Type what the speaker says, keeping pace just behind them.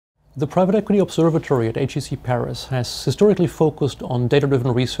The Private Equity Observatory at HEC Paris has historically focused on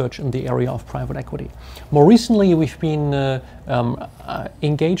data-driven research in the area of private equity. More recently, we've been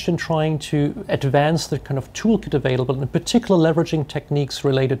engaged in trying to advance the kind of toolkit available, in particular leveraging techniques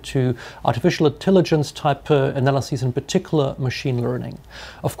related to artificial intelligence type analyses, in particular machine learning.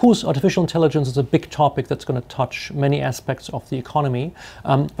 Of course, artificial intelligence is a big topic that's going to touch many aspects of the economy,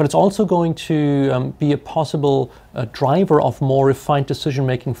 but it's also going to be a possible driver of more refined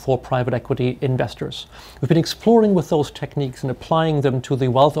decision-making for private equity investors. We've been exploring with those techniques and applying them to the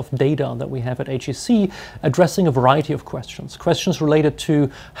wealth of data that we have at HEC, addressing a variety of questions. Questions related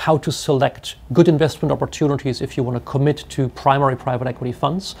to how to select good investment opportunities if you want to commit to primary private equity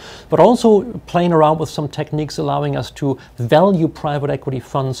funds, but also playing around with some techniques allowing us to value private equity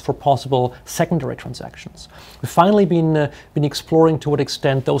funds for possible secondary transactions. We've finally been exploring to what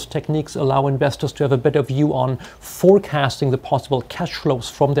extent those techniques allow investors to have a better view on forecasting the possible cash flows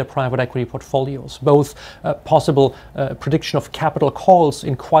from their private equity portfolios, both possible prediction of capital calls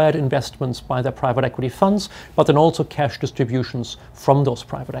in quiet investments by their private equity funds, but then also cash distributions from those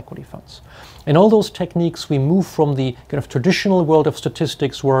private equity funds. In all those techniques, we move from the kind of traditional world of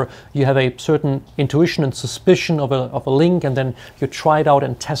statistics where you have a certain intuition and suspicion of a link, and then you try it out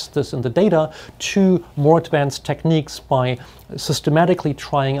and test this in the data, to more advanced techniques by systematically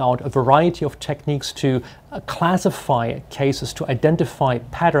trying out a variety of techniques to classify cases, to identify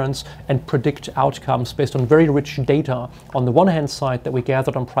patterns and predict outcomes based on very rich data on the one hand side that we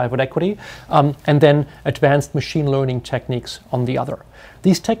gathered on private equity, and then advanced machine learning techniques on the other.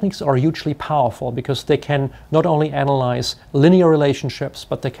 These techniques are hugely powerful because they can not only analyze linear relationships,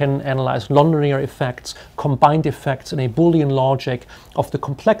 but they can analyze nonlinear effects, combined effects in a Boolean logic of the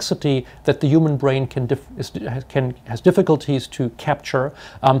complexity that the human brain has difficulties to capture,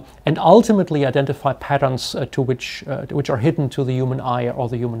 and ultimately identify patterns which are hidden to the human eye or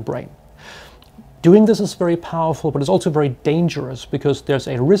the human brain. Doing this is very powerful, but it's also very dangerous because there's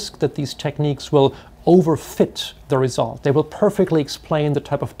a risk that these techniques will overfit the result. They will perfectly explain the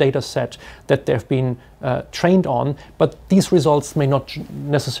type of data set that they've been trained on, but these results may not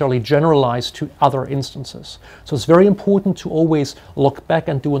necessarily generalize to other instances. So it's very important to always look back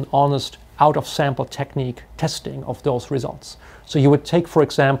and do an honest out-of-sample technique testing of those results. So you would take, for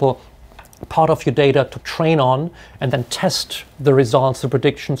example, part of your data to train on and then test the results, the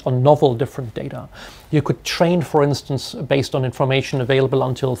predictions on novel different data. You could train, for instance, based on information available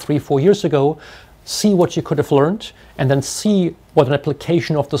until 3-4 years ago, see what you could have learned, and then see what an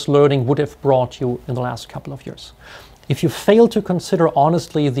application of this learning would have brought you in the last couple of years. If you fail to consider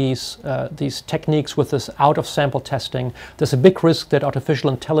honestly these techniques with this out-of-sample testing, there's a big risk that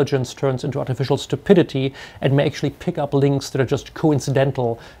artificial intelligence turns into artificial stupidity and may actually pick up links that are just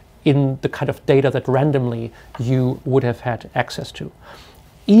coincidental in the kind of data that randomly you would have had access to.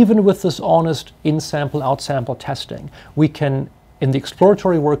 Even with this honest in-sample, out-sample testing, we can, in the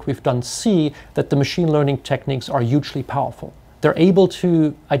exploratory work we've done, see that the machine learning techniques are hugely powerful. They're able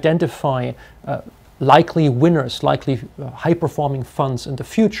to identify likely winners, likely high-performing funds in the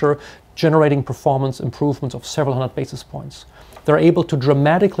future, generating performance improvements of several hundred basis points. They're able to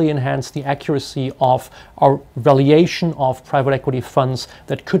dramatically enhance the accuracy of our valuation of private equity funds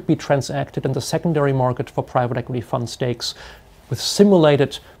that could be transacted in the secondary market for private equity fund stakes, with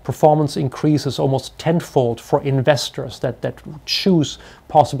simulated performance increases almost tenfold for investors that choose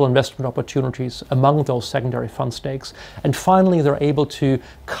possible investment opportunities among those secondary fund stakes. And finally, they're able to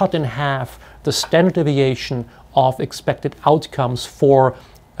cut in half the standard deviation of expected outcomes for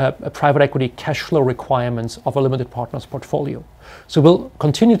private equity cash flow requirements of a limited partner's portfolio. So we'll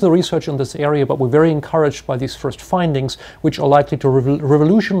continue the research in this area, but we're very encouraged by these first findings, which are likely to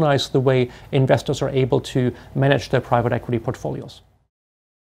revolutionize the way investors are able to manage their private equity portfolios.